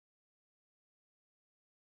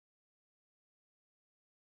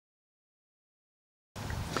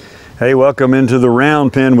Hey, welcome into the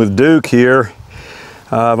round pen with Duke here.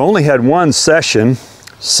 I've only had one session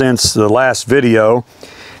since the last video,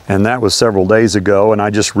 and that was several days ago, and I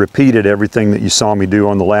just repeated everything that you saw me do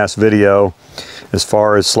on the last video as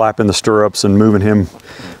far as slapping the stirrups and moving him,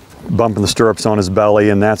 bumping the stirrups on his belly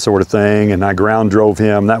and that sort of thing, and I ground drove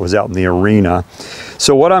him. That was out in the arena.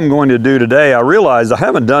 So what I'm going to do today, I realized I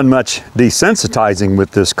haven't done much desensitizing with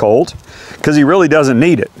this colt because he really doesn't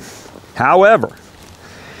need it. However,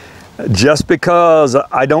 just because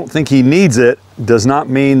I don't think he needs it does not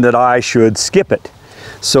mean that I should skip it.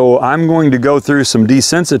 So I'm going to go through some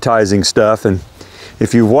desensitizing stuff, and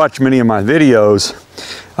if you've watched many of my videos,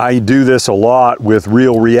 I do this a lot with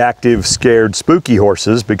real reactive, scared, spooky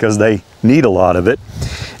horses because they need a lot of it.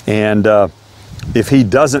 And if he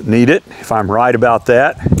doesn't need it, if I'm right about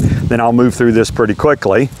that, then I'll move through this pretty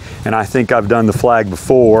quickly. And I think I've done the flag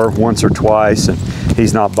before, once or twice, and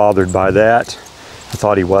he's not bothered by that. I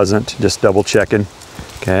thought he wasn't, just double checking.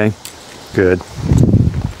 Okay, good.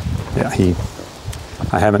 Yeah,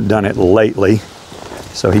 I haven't done it lately,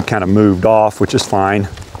 so he kind of moved off, which is fine,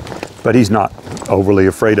 but he's not overly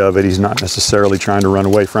afraid of it. He's not necessarily trying to run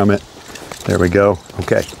away from it. There we go.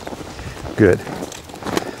 Okay, good.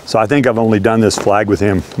 So I think I've only done this flag with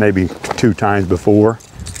him maybe 2 times before.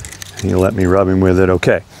 He let me rub him with it.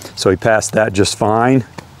 Okay, so he passed that just fine.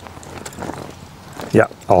 Yeah,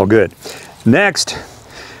 all good. Next,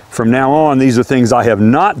 from now on, these are things I have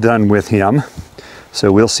not done with him,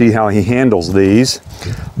 so we'll see how he handles these.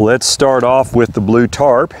 Let's start off with the blue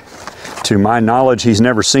tarp. To my knowledge, he's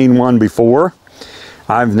never seen one before.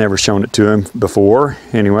 I've never shown it to him before,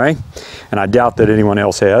 anyway, and I doubt that anyone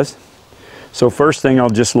else has. So first thing, I'll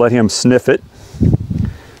just let him sniff it,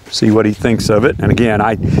 see what he thinks of it. And again,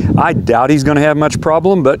 I doubt he's going to have much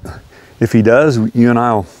problem, but if he does, you and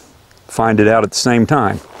I will find it out at the same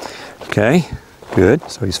time. Okay, good.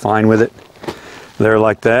 So he's fine with it there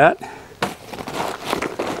like that.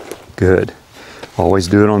 Good. Always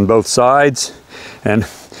do it on both sides. And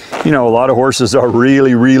you know, a lot of horses are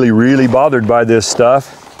really bothered by this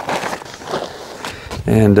stuff.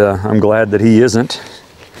 And I'm glad that he isn't.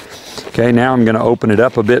 Okay, now I'm going to open it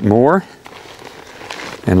up a bit more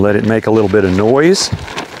and let it make a little bit of noise.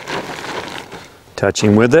 Touch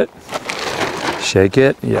him with it. Shake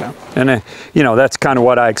it, yeah. And you know, that's kind of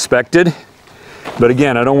what I expected. But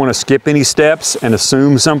again, I don't want to skip any steps and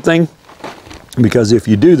assume something, because if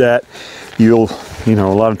you do that, you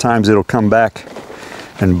know, a lot of times it'll come back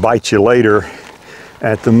and bite you later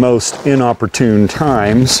at the most inopportune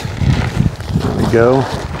times. There we go.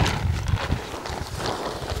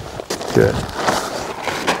 Good.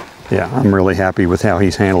 Yeah, I'm really happy with how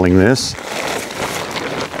he's handling this.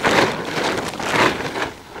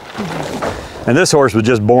 And this horse was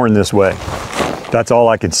just born this way. That's all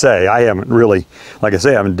I can say. I haven't really, like I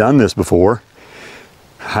say, I haven't done this before.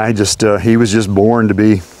 I just, he was just born to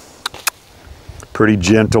be pretty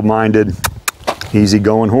gentle-minded,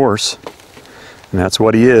 easy-going horse. And that's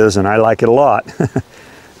what he is, and I like it a lot.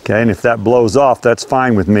 Okay, and if that blows off, that's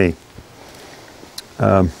fine with me.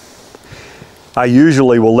 I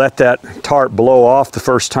usually will let that tarp blow off the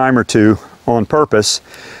first time or two on purpose,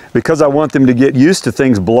 because I want them to get used to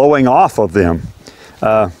things blowing off of them.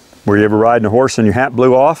 Were you ever riding a horse and your hat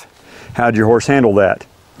blew off? How'd your horse handle that?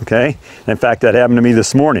 Okay, in fact, that happened to me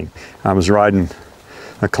this morning. I was riding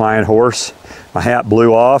a client horse, my hat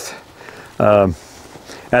blew off.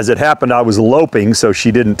 As it happened, I was loping, so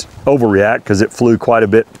she didn't overreact because it flew quite a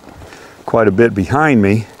bit behind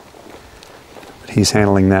me. He's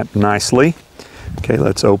handling that nicely. Okay,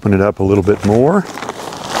 let's open it up a little bit more.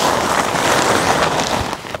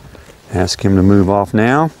 Ask him to move off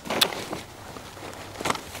now.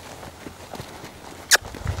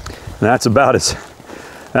 That's about as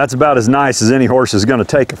nice as any horse is going to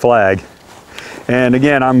take a flag. And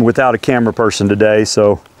again, I'm without a camera person today,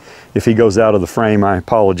 so if he goes out of the frame, I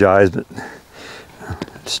apologize, but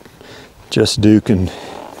it's just Duke and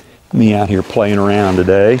me out here playing around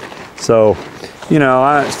today. So, you know,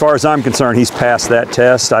 as far as I'm concerned, he's passed that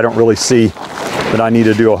test. I don't really see that I need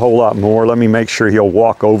to do a whole lot more. Let me make sure he'll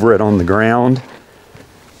walk over it on the ground.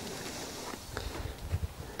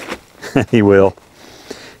 He will.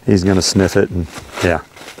 He's going to sniff it, and yeah.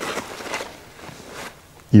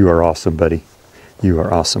 You are awesome, buddy. You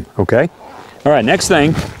are awesome. Okay. All right, next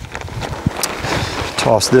thing.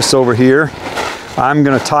 Toss this over here. I'm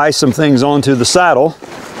going to tie some things onto the saddle.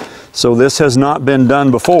 So this has not been done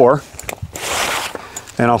before.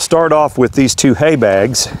 And I'll start off with these 2 hay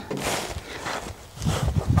bags.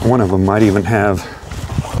 One of them might even have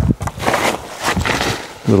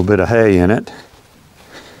a little bit of hay in it.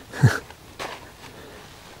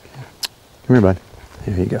 Come here, bud.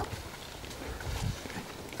 There you go.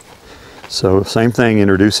 So same thing,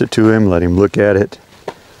 introduce it to him, let him look at it.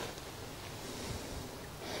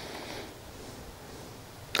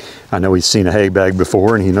 I know he's seen a hay bag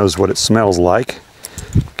before and he knows what it smells like.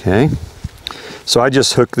 Okay, so I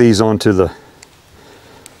just hook these onto the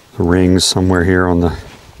rings somewhere here on the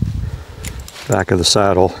back of the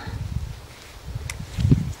saddle.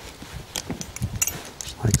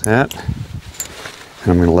 Just like that.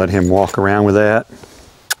 And I'm going to let him walk around with that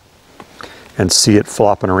and see it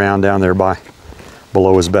flopping around down there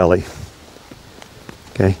below his belly.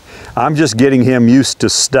 Okay, I'm just getting him used to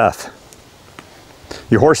stuff.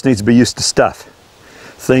 Your horse needs to be used to stuff.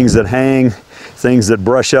 Things that hang, things that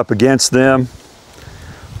brush up against them.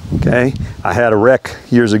 Okay, I had a wreck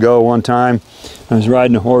years ago one time. I was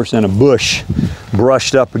riding a horse and a bush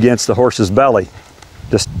brushed up against the horse's belly.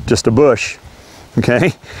 Just a bush.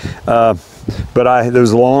 Okay, but it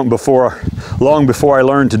was long before I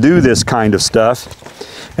learned to do this kind of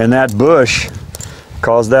stuff, and that bush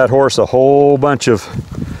caused that horse a whole bunch of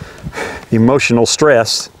emotional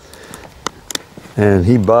stress, and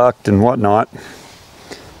he bucked and whatnot.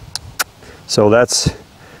 So that's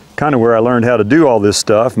kind of where I learned how to do all this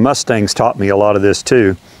stuff. Mustangs taught me a lot of this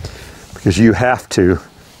too, because you have to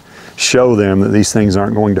show them that these things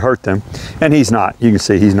aren't going to hurt them. And he's not. You can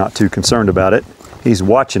see he's not too concerned about it. He's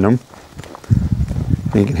watching them.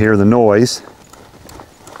 You can hear the noise.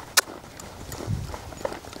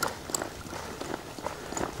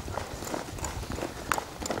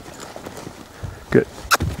 Good.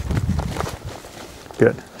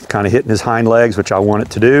 Good. It's kind of hitting his hind legs, which I want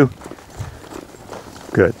it to do.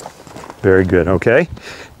 Good. Very good. Okay.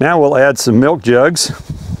 Now we'll add some milk jugs.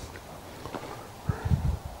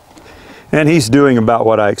 And he's doing about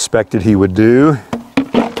what I expected he would do.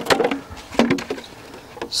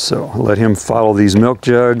 So I'll let him follow these milk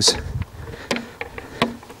jugs.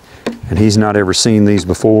 And he's not ever seen these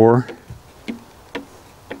before.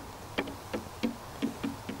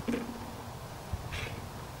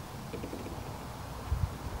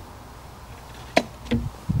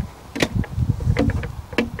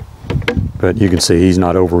 But you can see he's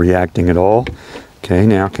not overreacting at all. Okay,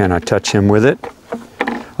 now can I touch him with it?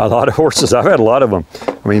 A lot of horses, I've had a lot of them.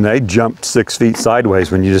 I mean, they jump 6 feet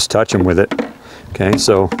sideways when you just touch them with it. Okay,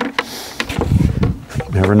 so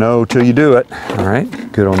never know till you do it. All right,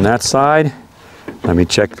 good on that side. Let me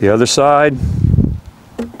check the other side.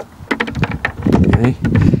 Okay,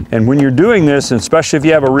 and when you're doing this, and especially if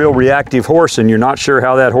you have a real reactive horse and you're not sure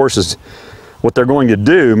how that horse is, what they're going to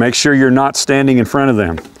do, make sure you're not standing in front of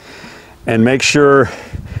them. And make sure,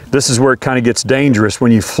 this is where it kind of gets dangerous.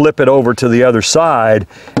 When you flip it over to the other side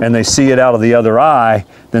and they see it out of the other eye,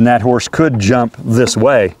 then that horse could jump this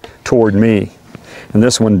way toward me. And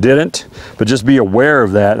this one didn't, but just be aware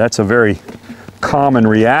of that. That's a very common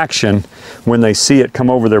reaction when they see it come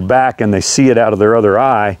over their back and they see it out of their other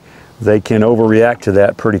eye. They can overreact to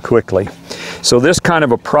that pretty quickly. So this kind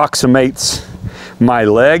of approximates my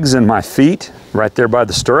legs and my feet right there by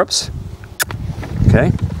the stirrups.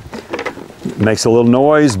 Okay. Makes a little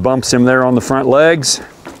noise, bumps him there on the front legs.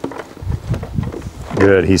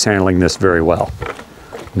 Good, he's handling this very well.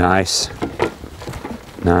 Nice,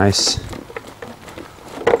 nice.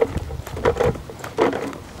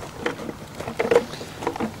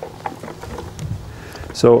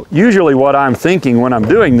 So usually what I'm thinking when I'm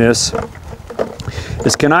doing this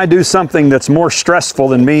is, can I do something that's more stressful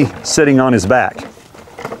than me sitting on his back?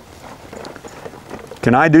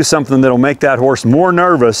 Can I do something that'll make that horse more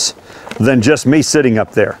nervous than just me sitting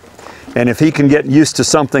up there? And if he can get used to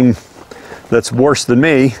something that's worse than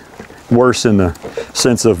me, worse in the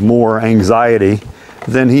sense of more anxiety,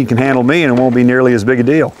 then he can handle me and it won't be nearly as big a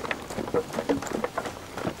deal.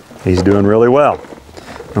 He's doing really well.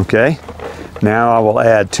 Okay, now I will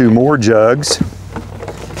add 2 more jugs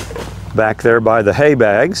back there by the hay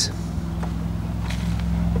bags.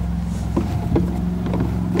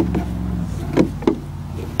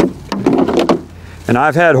 And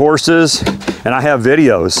I've had horses, and I have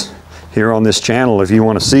videos here on this channel if you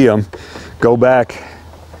want to see them. Go back.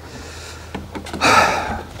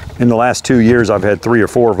 In the last 2 years, I've had 3 or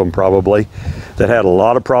 4 of them probably that had a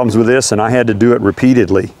lot of problems with this, and I had to do it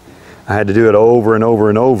repeatedly. I had to do it over and over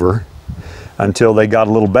and over until they got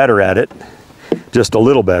a little better at it. Just a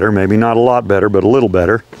little better, maybe not a lot better, but a little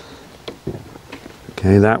better.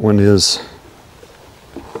 Okay, that one is,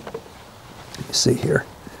 let me see here.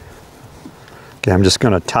 Okay, I'm just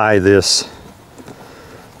going to tie this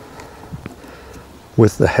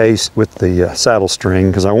with the saddle string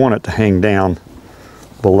because I want it to hang down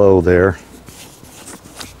below there.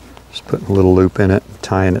 Just putting a little loop in it,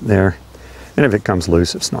 tying it there. And if it comes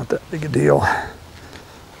loose, it's not that big a deal.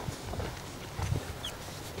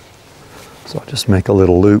 So I'll just make a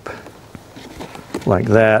little loop like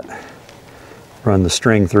that, run the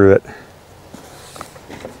string through it,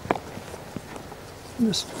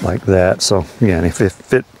 just like that. So again, if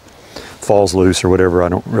it falls loose or whatever, I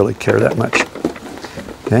don't really care that much.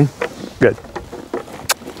 Okay, good.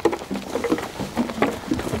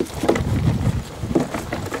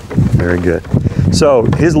 Very good. So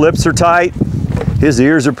his lips are tight, his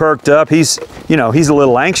ears are perked up. He's, you know, he's a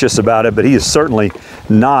little anxious about it, but he is certainly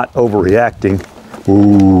not overreacting.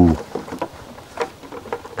 Ooh,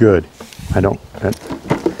 good.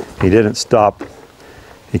 He didn't stop.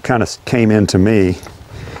 He kind of came into me.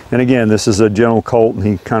 And again, this is a gentle colt, and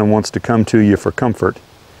he kind of wants to come to you for comfort.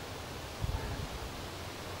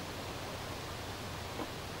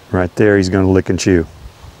 Right there, he's going to lick and chew.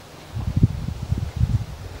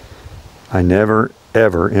 I never,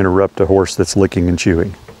 ever interrupt a horse that's licking and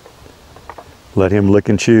chewing. Let him lick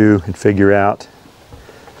and chew and figure out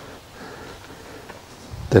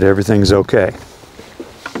that everything's okay.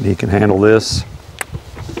 He can handle this.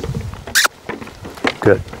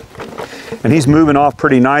 Good. And he's moving off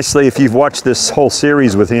pretty nicely. If you've watched this whole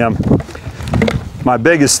series with him, my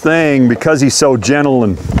biggest thing, because he's so gentle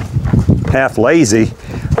and half lazy,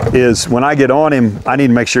 is when I get on him, I need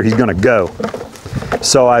to make sure he's going to go.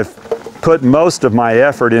 So I've put most of my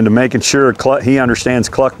effort into making sure he understands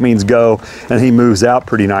cluck means go, and he moves out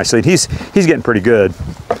pretty nicely. And he's getting pretty good.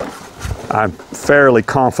 I'm fairly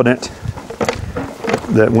confident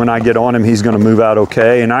that when I get on him, he's going to move out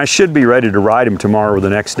okay, and I should be ready to ride him tomorrow or the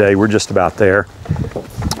next day. We're just about there.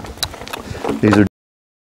 These are